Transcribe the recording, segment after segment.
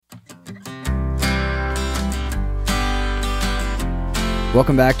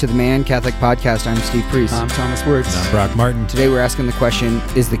Welcome back to the Man Catholic Podcast. I'm Steve Priest. I'm Thomas Words. And I'm Brock Martin. Today we're asking the question,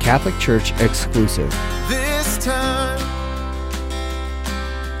 is the Catholic Church exclusive? This time.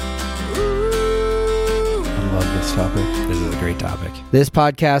 I love this topic. This is a great topic. This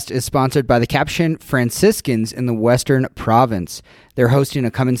podcast is sponsored by the Capuchin Franciscans in the Western Province. They're hosting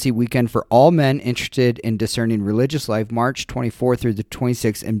a Come and See weekend for all men interested in discerning religious life, March 24th through the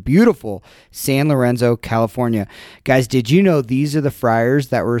 26th in beautiful San Lorenzo, California. Guys, did you know these are the friars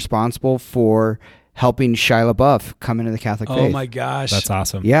that were responsible for helping Shia LaBeouf come into the Catholic faith? Oh my gosh. That's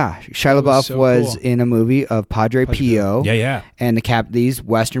awesome. Yeah, Shia LaBeouf so was cool. in a movie of Padre Pio. Yeah. And these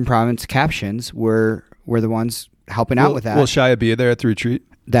Western Province Capuchins were the ones helping out with that. Will Shia be there at the retreat?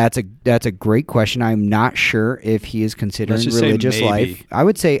 That's a great question. I'm not sure if he is considering Let's just say religious maybe. life. I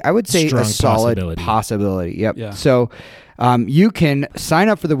would say Strong a solid possibility. Yep. Yeah. So you can sign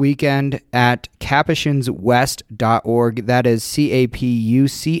up for the weekend at capuchinswest.org. That is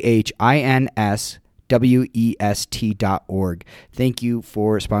CAPUCHINSWEST.org. Thank you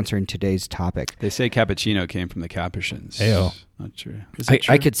for sponsoring today's topic. They say cappuccino came from the Capuchins. Ayo. Not true. Is it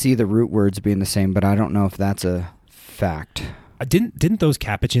true? I could see the root words being the same, but I don't know if that's a fact. Didn't those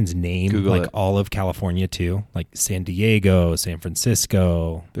Capuchins name Google like it. all of California too? Like San Diego, San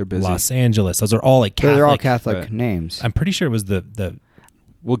Francisco, They're busy. Los Angeles. Those are all like Catholic. They're all Catholic Right. names. I'm pretty sure it was the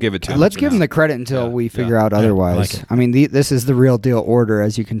We'll give it to him. Let's for give now. them the credit until Yeah, we figure yeah. out Yeah, I otherwise. like it. I mean, this is the real deal order,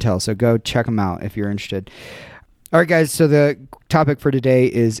 as you can tell. So go check them out if you're interested. All right, guys. So the topic for today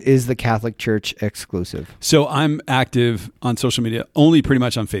is the Catholic Church exclusive? So I'm active on social media, only pretty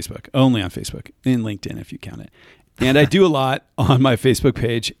much on Facebook, and LinkedIn if you count it. And I do a lot on my Facebook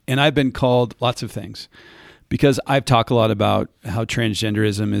page, and I've been called lots of things because I've talked a lot about how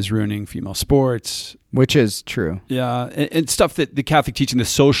transgenderism is ruining female sports. Which is true. Yeah, and stuff that the Catholic teaching, the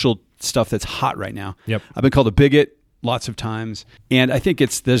social stuff that's hot right now. Yep. I've been called a bigot lots of times, and I think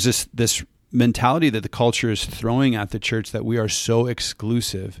there's this mentality that the culture is throwing at the church that we are so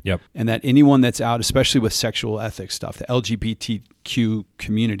exclusive. Yep. And that anyone that's out, especially with sexual ethics stuff, the LGBTQ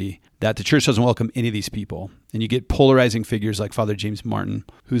community, that the church doesn't welcome any of these people. And you get polarizing figures like Father James Martin,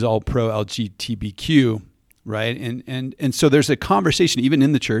 who's all pro LGBTQ, right? And so there's a conversation even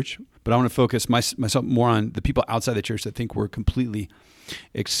in the church, but I want to focus myself more on the people outside the church that think we're completely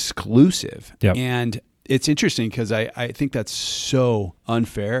exclusive. Yep. And it's interesting because I think that's so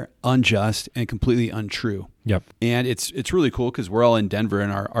unfair, unjust, and completely untrue. Yep. And it's really cool because we're all in Denver,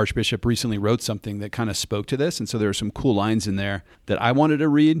 and our Archbishop recently wrote something that kind of spoke to this. And so there are some cool lines in there that I wanted to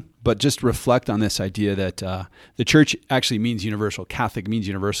read, but just reflect on this idea that the church actually means universal. Catholic means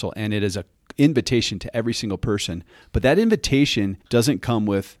universal, and it is an invitation to every single person. But that invitation doesn't come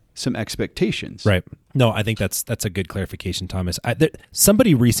with some expectations. Right. No, I think that's a good clarification, Thomas.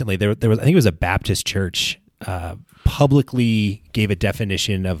 Somebody recently, there was, I think it was a Baptist church, publicly gave a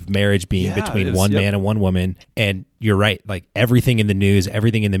definition of marriage being between one man and one woman. And you're right. Like everything in the news,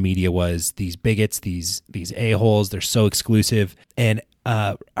 everything in the media was these bigots, these a-holes. They're so exclusive. And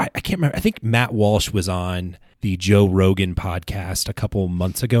I can't remember. I think Matt Walsh was on the Joe Rogan podcast a couple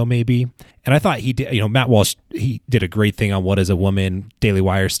months ago, maybe. And I thought he did, Matt Walsh, he did a great thing on What is a Woman, Daily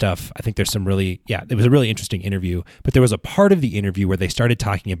Wire stuff. I think there's some it was a really interesting interview, but there was a part of the interview where they started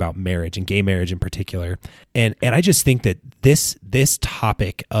talking about marriage and gay marriage in particular. And I just think that this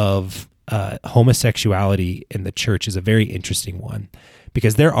topic of homosexuality in the church is a very interesting one.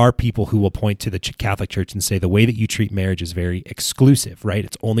 Because there are people who will point to the Catholic Church and say the way that you treat marriage is very exclusive, right?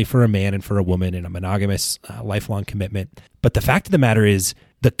 It's only for a man and for a woman in a monogamous, lifelong commitment. But the fact of the matter is,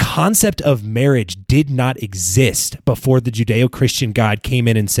 the concept of marriage did not exist before the Judeo-Christian God came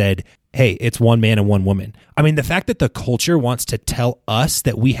in and said, hey, it's one man and one woman. I mean, the fact that the culture wants to tell us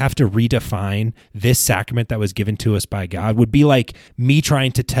that we have to redefine this sacrament that was given to us by God would be like me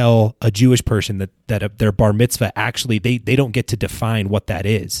trying to tell a Jewish person that their bar mitzvah, actually, they don't get to define what that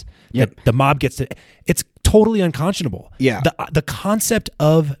is. Yep. That the mob gets to, it's totally unconscionable. Yeah. The concept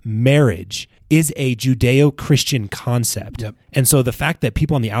of marriage is a Judeo-Christian concept. Yep. And so the fact that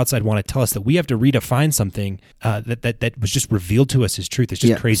people on the outside want to tell us that we have to redefine something that was just revealed to us as truth is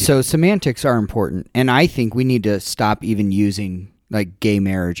just crazy. So semantics are important. And I think we need to stop even using like gay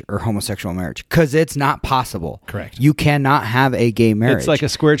marriage or homosexual marriage because it's not possible. Correct. You cannot have a gay marriage. It's like a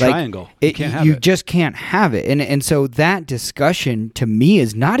square triangle. You can't have you it. just can't have it. And so that discussion to me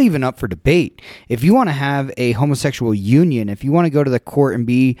is not even up for debate. If you want to have a homosexual union, if you want to go to the court and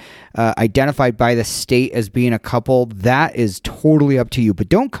be identified by the state as being a couple, that is totally up to you. But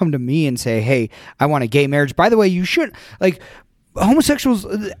don't come to me and say, hey, I want a gay marriage. By the way, you should, like, homosexuals,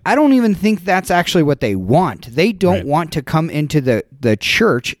 I don't even think that's actually what they want. They don't want to come into the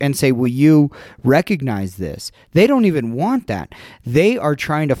church and say, will you recognize this? They don't even want that. They are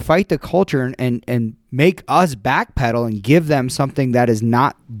trying to fight the culture and make us backpedal and give them something that is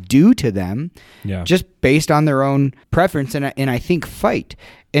not due to them, just based on their own preference and I think fight.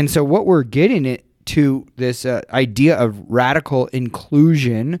 And so what we're getting to this idea of radical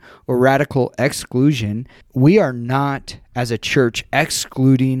inclusion or radical exclusion, we are not, as a church,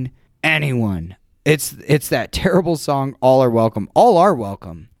 excluding anyone. It's that terrible song, All Are Welcome. All are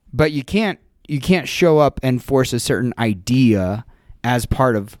welcome, but you can't show up and force a certain idea as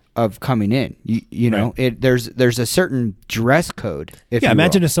part of coming in. You know, there's a certain dress code.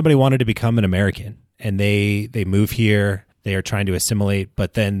 Imagine if somebody wanted to become an American and they move here, they are trying to assimilate,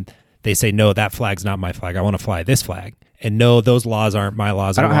 but then they say, no, that flag's not my flag. I want to fly this flag. And no, those laws aren't my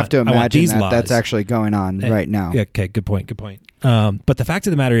laws. I don't have to imagine these that laws. That's actually going on right now. Yeah, okay, good point. But the fact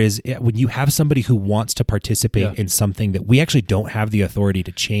of the matter is, when you have somebody who wants to participate in something that we actually don't have the authority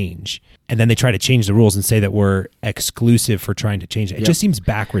to change, and then they try to change the rules and say that we're exclusive for trying to change it, it just seems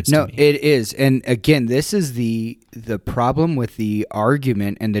backwards to me. No, it is. And again, this is the problem with the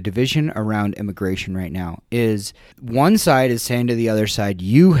argument and the division around immigration right now is one side is saying to the other side,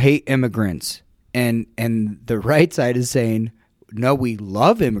 you hate immigrants. And the right side is saying, no, we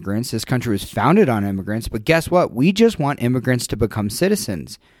love immigrants. This country was founded on immigrants. But guess what? We just want immigrants to become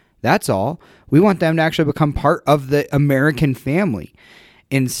citizens. That's all. We want them to actually become part of the American family.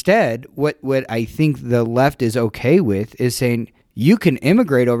 Instead, what I think the left is okay with is saying, you can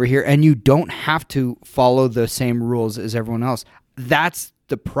immigrate over here and you don't have to follow the same rules as everyone else. That's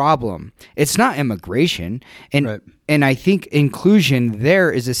the problem. It's not immigration. And I think inclusion there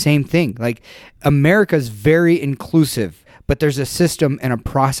is the same thing. Like, America's very inclusive, but there's a system and a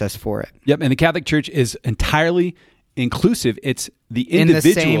process for it. Yep. And the Catholic Church is entirely inclusive. It's the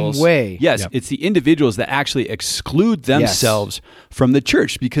individuals. In the same way. Yes. It's the individuals that actually exclude themselves from the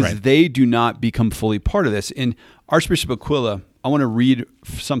church because they do not become fully part of this. In Archbishop Aquila, I want to read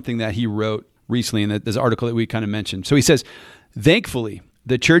something that he wrote recently in this article that we kind of mentioned. So he says, thankfully,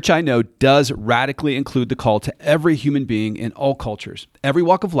 the church I know does radically include the call to every human being in all cultures, every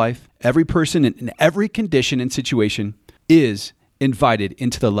walk of life, every person in every condition and situation is invited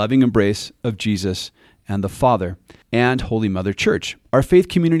into the loving embrace of Jesus and the Father and Holy Mother Church. Our faith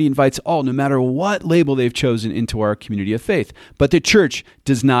community invites all, no matter what label they've chosen, into our community of faith. But the church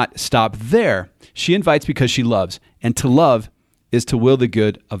does not stop there. She invites because she loves, and to love is to will the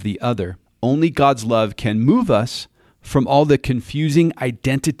good of the other. Only God's love can move us from all the confusing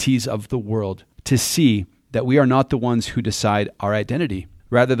identities of the world to see that we are not the ones who decide our identity.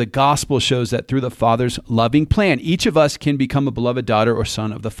 Rather, the gospel shows that through the Father's loving plan, each of us can become a beloved daughter or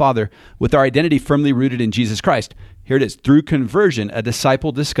son of the Father with our identity firmly rooted in Jesus Christ. Here it is. Through conversion, a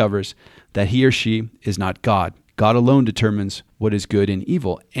disciple discovers that he or she is not God. God alone determines what is good and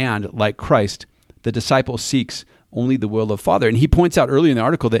evil. And like Christ, the disciple seeks only the will of the Father. And he points out earlier in the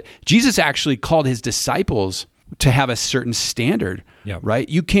article that Jesus actually called his disciples to have a certain standard, right?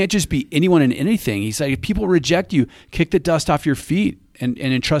 You can't just be anyone and anything. He's like, if people reject you, kick the dust off your feet and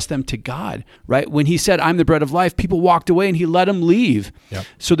entrust them to God, right? When he said, I'm the bread of life, people walked away and he let them leave.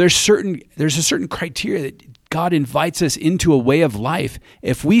 So there's a certain criteria that God invites us into a way of life.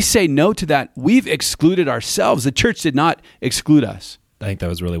 If we say no to that, we've excluded ourselves. The church did not exclude us. I think that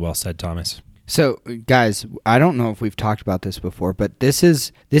was really well said, Thomas. So, guys, I don't know if we've talked about this before, but this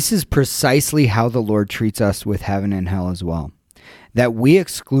is precisely how the Lord treats us with heaven and hell as well. That we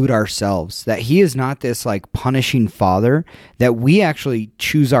exclude ourselves, that he is not this like punishing father, that we actually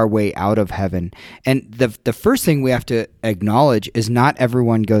choose our way out of heaven. And the first thing we have to acknowledge is not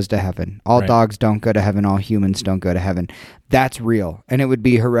everyone goes to heaven. All dogs don't go to heaven. All humans don't go to heaven. That's real. And it would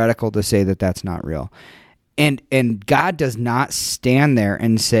be heretical to say that that's not real. And God does not stand there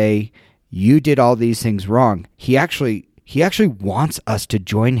and say, you did all these things wrong. He actually wants us to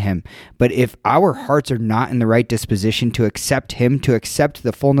join him. But if our hearts are not in the right disposition to accept him, to accept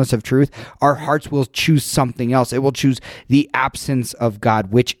the fullness of truth, our hearts will choose something else. It will choose the absence of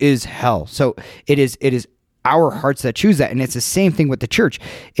God, which is hell. So it is our hearts that choose that. And it's the same thing with the church.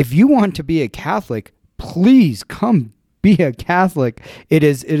 If you want to be a Catholic, please come be a Catholic. It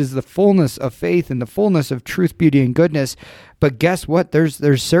is the fullness of faith and the fullness of truth, beauty, and goodness. But guess what? There's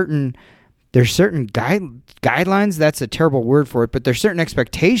certain guidelines. That's a terrible word for it, but there's certain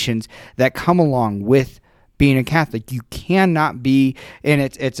expectations that come along with being a Catholic. You cannot be, and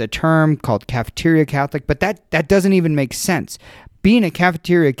it's a term called cafeteria Catholic, but that doesn't even make sense. Being a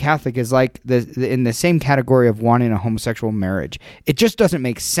cafeteria Catholic is like in the same category of wanting a homosexual marriage. It just doesn't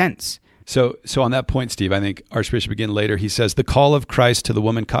make sense. So on that point, Steve, I think Archbishop again later, he says, the call of Christ to the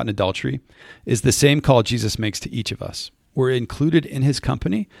woman caught in adultery is the same call Jesus makes to each of us. We're included in his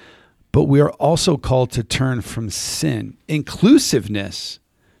company, but we are also called to turn from sin. Inclusiveness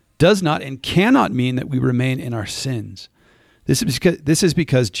does not and cannot mean that we remain in our sins. This is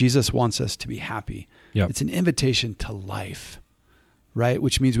because Jesus wants us to be happy. Yep. It's an invitation to life, right?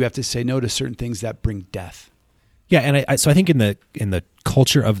 Which means we have to say no to certain things that bring death. Yeah, and so I think in the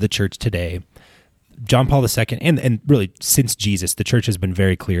culture of the church today, John Paul II, and really since Jesus, the church has been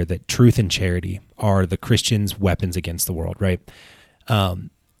very clear that truth and charity are the Christians' weapons against the world, right? And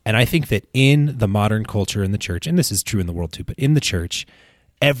I think that in the modern culture in the church, and this is true in the world too, but in the church,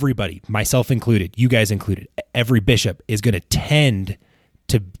 everybody, myself included, you guys included, every bishop is going to tend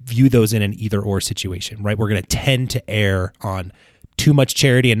to view those in an either-or situation, right? We're going to tend to err on too much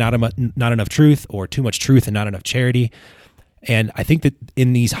charity and not enough truth, or too much truth and not enough charity. And I think that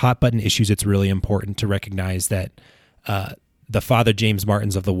in these hot button issues, it's really important to recognize that the Father James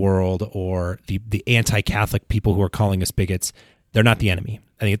Martins of the world, or the anti-Catholic people who are calling us bigots, they're not the enemy.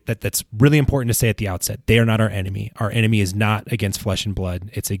 I think that's really important to say at the outset. They are not our enemy. Our enemy is not against flesh and blood.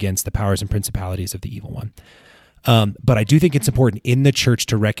 It's against the powers and principalities of the evil one. But I do think it's important in the church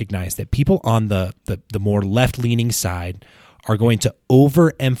to recognize that people on the more left-leaning side are going to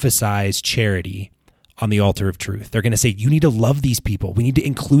overemphasize charity on the altar of truth. They're going to say, you need to love these people. We need to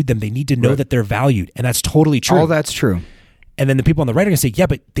include them. They need to know that they're valued. And that's totally true. All that's true. And then the people on the right are going to say, yeah,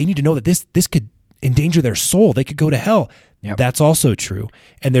 but they need to know that this could endanger their soul. They could go to hell. Yep. That's also true.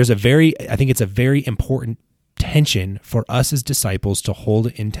 And I think it's a very important tension for us as disciples to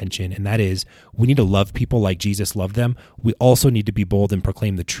hold in tension. And that is, we need to love people like Jesus loved them. We also need to be bold and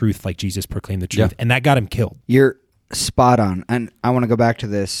proclaim the truth like Jesus proclaimed the truth. Yeah. And that got him killed. You're spot on. And I want to go back to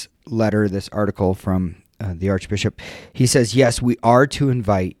this letter, this article from the Archbishop. He says, yes, we are to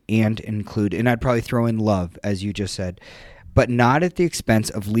invite and include, and I'd probably throw in love, as you just said, but not at the expense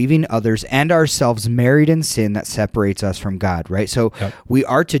of leaving others and ourselves married in sin that separates us from God, right? So we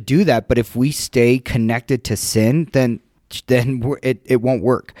are to do that, but if we stay connected to sin, then it won't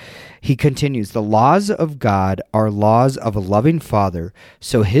work. He continues, the laws of God are laws of a loving Father,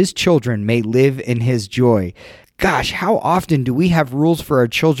 so his children may live in his joy. Gosh, how often do we have rules for our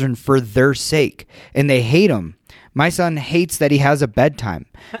children for their sake, and they hate them? My son hates that he has a bedtime.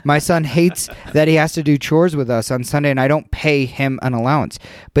 My son hates that he has to do chores with us on Sunday, and I don't pay him an allowance.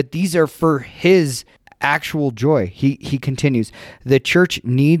 But these are for his actual joy. He continues, the church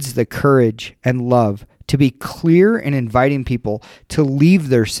needs the courage and love to be clear in inviting people to leave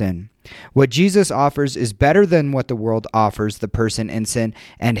their sin. What Jesus offers is better than what the world offers the person in sin,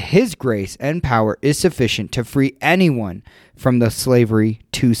 and his grace and power is sufficient to free anyone from the slavery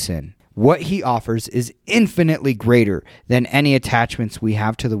to sin. What he offers is infinitely greater than any attachments we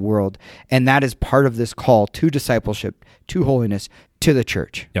have to the world, and that is part of this call to discipleship, to holiness, to the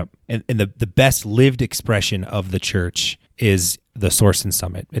church. Yep. And the best lived expression of the church is the source and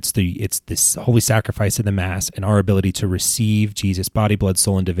summit. It's this holy sacrifice of the Mass and our ability to receive Jesus' body, blood,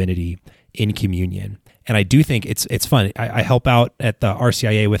 soul, and divinity in communion. And I do think it's fun. I help out at the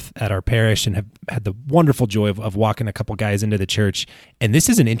RCIA at our parish and have had the wonderful joy of walking a couple guys into the church. And this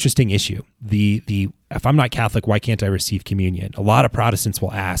is an interesting issue. If I'm not Catholic, why can't I receive communion? A lot of Protestants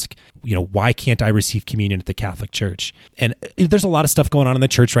will ask, why can't I receive communion at the Catholic Church? And there's a lot of stuff going on in the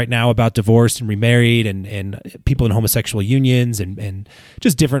church right now about divorced and remarried and people in homosexual unions and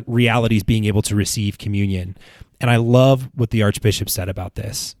just different realities being able to receive communion. And I love what the Archbishop said about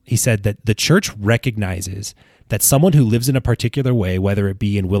this. He said that the church recognizes that someone who lives in a particular way, whether it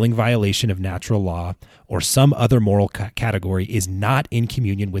be in willing violation of natural law or some other moral category, is not in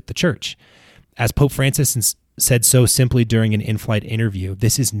communion with the church. As Pope Francis said so simply during an in-flight interview,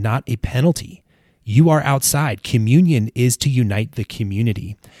 this is not a penalty. You are outside. Communion is to unite the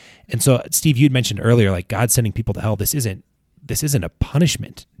community. And so, Steve, you'd mentioned earlier, like God sending people to hell. This isn't a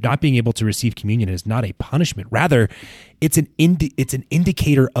punishment. Not being able to receive communion is not a punishment. Rather, it's an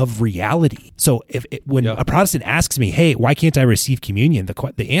indicator of reality. So when a Protestant asks me, hey, why can't I receive communion?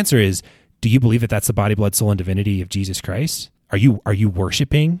 The answer is, do you believe that that's the body, blood, soul, and divinity of Jesus Christ? Are you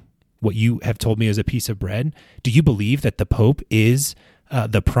worshiping what you have told me is a piece of bread? Do you believe that the Pope is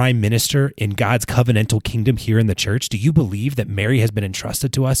the prime minister in God's covenantal kingdom here in the church? Do you believe that Mary has been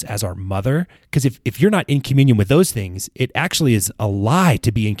entrusted to us as our mother? Because if you're not in communion with those things, it actually is a lie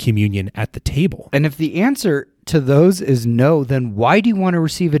to be in communion at the table. And if the answer to those is no, then why do you want to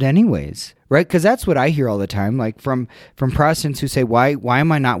receive it anyways? Right? Because that's what I hear all the time, like from Protestants who say, why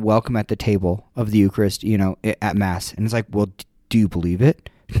am I not welcome at the table of the Eucharist, at Mass? And it's like, well, do you believe it?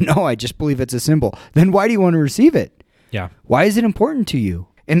 No, I just believe it's a symbol. Then why do you want to receive it? Yeah. Why is it important to you?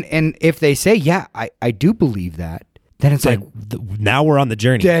 And if they say, yeah, I do believe that, then it's now we're on the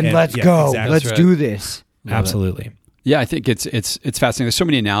journey. Then let's go. Exactly. Let's do this. Absolutely. Yeah, I think it's fascinating. There's so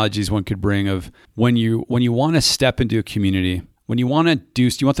many analogies one could bring of when you want to step into a community, when you want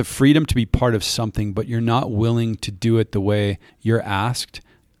the freedom to be part of something, but you're not willing to do it the way you're asked.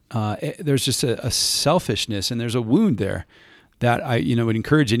 There's just a selfishness, and there's a wound there that I would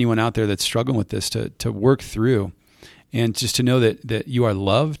encourage anyone out there that's struggling with this to work through, and just to know that you are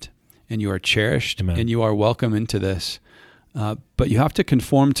loved and you are cherished. Amen. And you are welcome into this. But you have to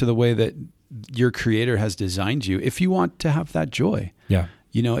conform to the way that your Creator has designed you if you want to have that joy. Yeah.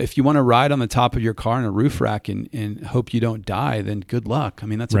 If you want to ride on the top of your car in a roof rack and hope you don't die, then good luck. I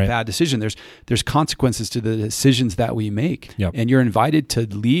mean, that's a bad decision. There's consequences to the decisions that we make. Yep. And you're invited to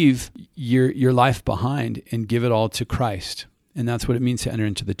leave your life behind and give it all to Christ. And that's what it means to enter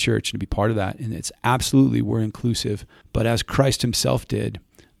into the church and to be part of that. And it's absolutely, we're inclusive. But as Christ himself did,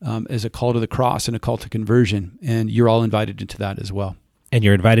 as a call to the cross and a call to conversion, and you're all invited into that as well. And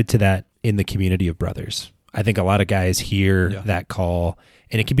you're invited to that in the community of brothers. I think a lot of guys hear that call,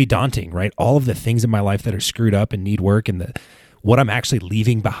 and it can be daunting, right? All of the things in my life that are screwed up and need work, and what I'm actually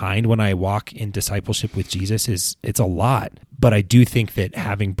leaving behind when I walk in discipleship with Jesus it's a lot. But I do think that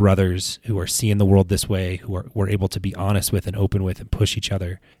having brothers who are seeing the world this way, we're able to be honest with and open with and push each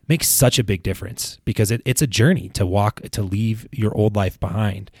other, makes such a big difference, because it's a journey to leave your old life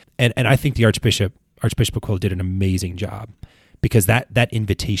behind. And I think the Archbishop Aquila did an amazing job, because that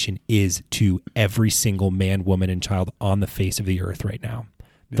invitation is to every single man, woman, and child on the face of the earth right now.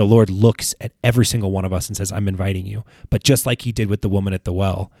 Yeah. The Lord looks at every single one of us and says, I'm inviting you. But just like he did with the woman at the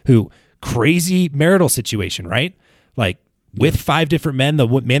well, who, crazy marital situation, right? Like, with 5 different men, the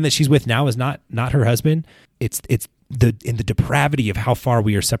man that she's with now is not her husband. It's in the depravity of how far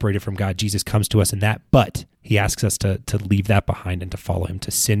we are separated from God. Jesus comes to us in that, but he asks us to leave that behind and to follow him,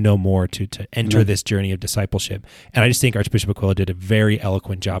 to sin no more, to enter this journey of discipleship. And I just think Archbishop Aquila did a very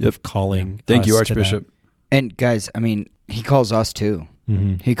eloquent job of calling. Thank you, Archbishop. And guys, I mean, he calls us too.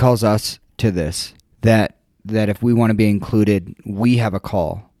 Mm-hmm. He calls us to this, that if we want to be included, we have a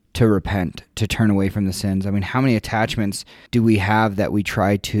call to repent, to turn away from the sins. I mean, how many attachments do we have that we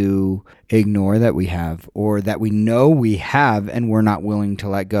try to ignore that we have, or that we know we have and we're not willing to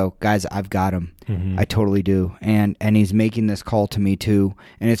let go? Guys, I've got him. Mm-hmm. I totally do. And he's making this call to me too.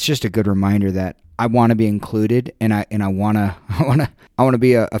 And it's just a good reminder that I want to be included, and I want to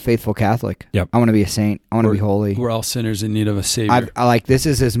be a faithful Catholic. Yep. I want to be a saint. I want to be holy. We're all sinners in need of a savior. I like, this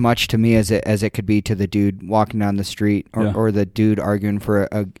is as much to me as it could be to the dude walking down the street, or the dude arguing for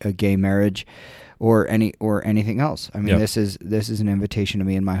a gay marriage, or anything else. I mean, this is an invitation to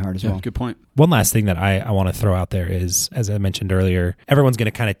me in my heart as well. Good point. One last thing that I want to throw out there is, as I mentioned earlier, everyone's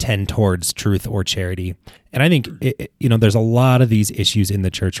going to kind of tend towards truth or charity. And I think, there's a lot of these issues in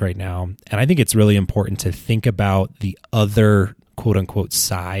the church right now. And I think it's really important to think about the other quote unquote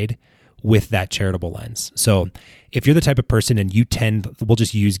side with that charitable lens. So if you're the type of person, and we'll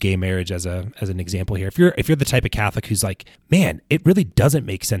just use gay marriage as an example here. If you're the type of Catholic who's like, man, it really doesn't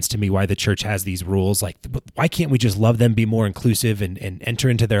make sense to me why the church has these rules. Like, why can't we just love them, be more inclusive, and enter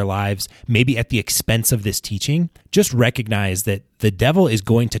into their lives, maybe at the expense of this teaching? Just recognize that the devil is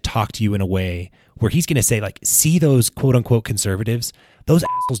going to talk to you in a way where he's going to say, like, see those quote unquote conservatives? Those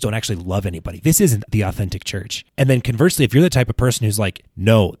assholes don't actually love anybody. This isn't the authentic church. And then conversely, if you're the type of person who's like,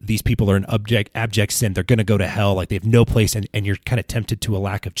 no, these people are in abject sin, they're going to go to hell, like they have no place, and you're kind of tempted to a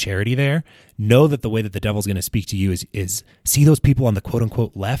lack of charity there, know that the way that the devil's going to speak to you is see those people on the quote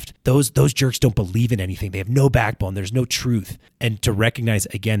unquote left? Those jerks don't believe in anything. They have no backbone. There's no truth. And to recognize,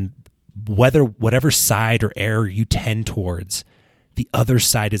 again, whatever side or error you tend towards, the other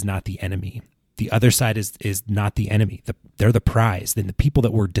side is not the enemy. The other side is not the enemy. They're the prize. Then the people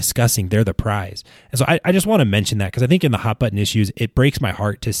that we're discussing, they're the prize. And so I just want to mention that, because I think in the hot button issues, it breaks my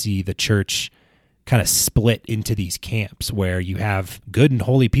heart to see the church kind of split into these camps where you have good and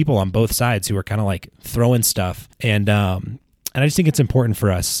holy people on both sides who are kind of like throwing stuff. And I just think it's important for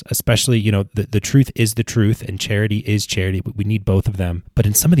us, especially, the truth is the truth and charity is charity. We need both of them. But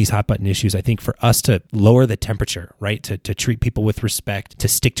in some of these hot button issues, I think for us to lower the temperature, right, to treat people with respect, to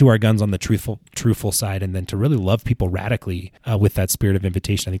stick to our guns on the truthful side, and then to really love people radically with that spirit of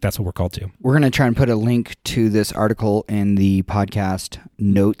invitation, I think that's what we're called to. We're going to try and put a link to this article in the podcast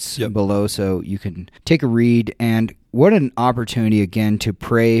notes below, so you can take a read. And what an opportunity, again, to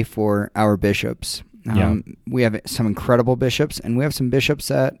pray for our bishops. We have some incredible bishops, and we have some bishops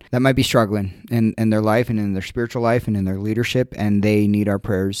that might be struggling in their life and in their spiritual life and in their leadership, and they need our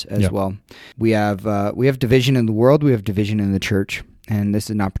prayers as well. We have division in the world, we have division in the church, And this is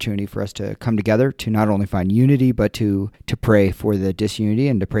an opportunity for us to come together to not only find unity, but to pray for the disunity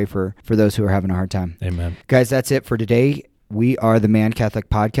and to pray for those who are having a hard time. Amen. Guys, that's it for today. We are the Man Catholic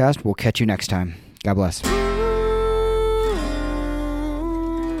Podcast. We'll catch you next time. God bless.